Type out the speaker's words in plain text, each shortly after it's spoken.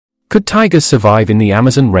Could tigers survive in the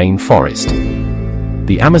Amazon rainforest?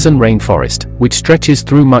 The Amazon rainforest, which stretches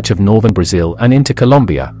through much of northern Brazil and into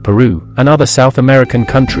Colombia, Peru, and other South American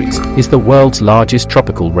countries, is the world's largest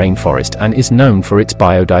tropical rainforest and is known for its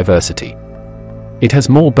biodiversity. It has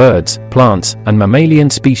more birds, plants, and mammalian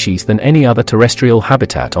species than any other terrestrial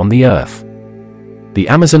habitat on the Earth. The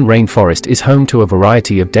Amazon rainforest is home to a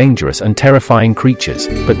variety of dangerous and terrifying creatures,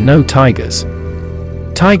 but no tigers.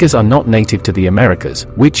 Tigers are not native to the Americas,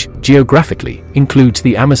 which, geographically, includes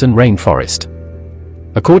the Amazon rainforest.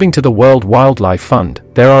 According to the World Wildlife Fund,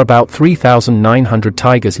 there are about 3,900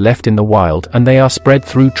 tigers left in the wild, and they are spread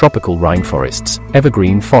through tropical rainforests,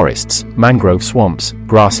 evergreen forests, mangrove swamps,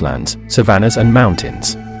 grasslands, savannas and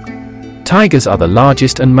mountains. Tigers are the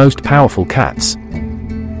largest and most powerful cats.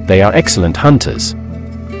 They are excellent hunters.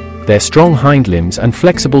 Their strong hind limbs and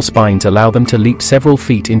flexible spines allow them to leap several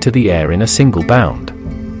feet into the air in a single bound.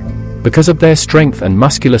 Because of their strength and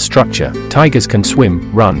muscular structure, tigers can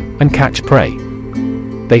swim, run, and catch prey.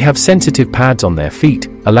 They have sensitive pads on their feet,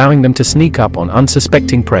 allowing them to sneak up on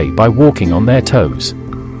unsuspecting prey by walking on their toes.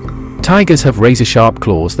 Tigers have razor-sharp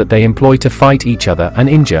claws that they employ to fight each other and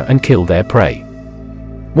injure and kill their prey.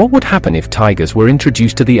 What would happen if tigers were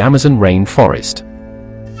introduced to the Amazon rainforest?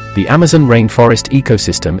 The Amazon rainforest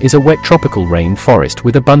ecosystem is a wet tropical rainforest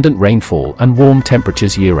with abundant rainfall and warm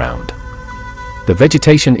temperatures year-round. The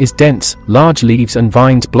vegetation is dense, large leaves and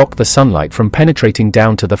vines block the sunlight from penetrating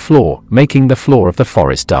down to the floor, making the floor of the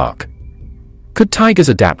forest dark. Could tigers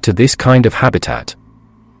adapt to this kind of habitat?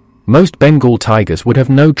 Most Bengal tigers would have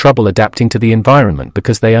no trouble adapting to the environment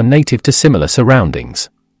because they are native to similar surroundings.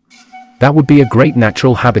 That would be a great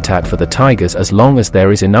natural habitat for the tigers as long as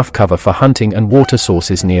there is enough cover for hunting and water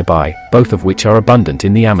sources nearby, both of which are abundant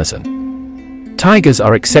in the Amazon. Tigers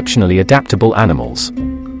are exceptionally adaptable animals.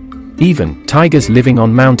 Even tigers living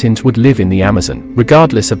on mountains would live in the Amazon,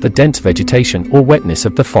 regardless of the dense vegetation or wetness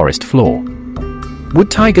of the forest floor. Would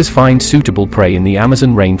tigers find suitable prey in the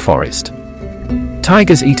Amazon rainforest?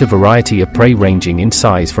 Tigers eat a variety of prey ranging in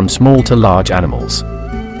size from small to large animals.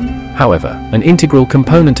 However, an integral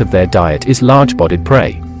component of their diet is large-bodied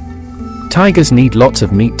prey. Tigers need lots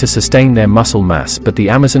of meat to sustain their muscle mass, but the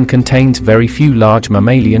Amazon contains very few large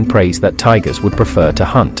mammalian prey that tigers would prefer to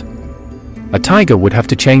hunt. A tiger would have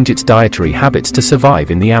to change its dietary habits to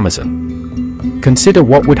survive in the Amazon. Consider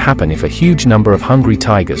what would happen if a huge number of hungry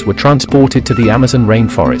tigers were transported to the Amazon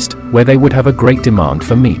rainforest, where they would have a great demand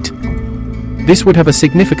for meat. This would have a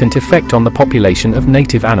significant effect on the population of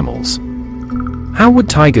native animals. How would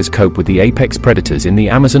tigers cope with the apex predators in the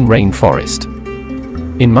Amazon rainforest?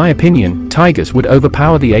 In my opinion, tigers would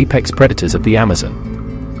overpower the apex predators of the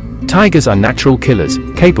Amazon. Tigers are natural killers,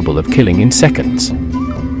 capable of killing in seconds.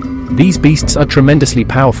 These beasts are tremendously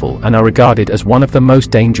powerful and are regarded as one of the most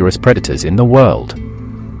dangerous predators in the world.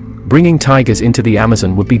 Bringing tigers into the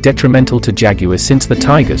Amazon would be detrimental to jaguars since the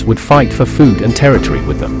tigers would fight for food and territory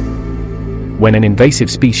with them. When an invasive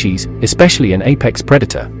species, especially an apex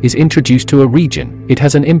predator, is introduced to a region, it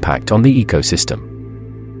has an impact on the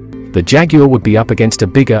ecosystem. The jaguar would be up against a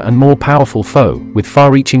bigger and more powerful foe, with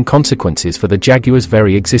far-reaching consequences for the jaguar's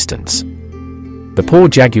very existence. The poor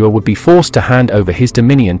jaguar would be forced to hand over his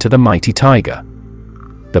dominion to the mighty tiger.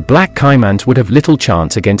 The black caimans would have little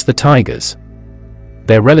chance against the tigers.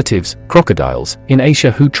 Their relatives, crocodiles, in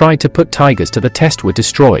Asia who tried to put tigers to the test were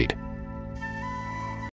destroyed,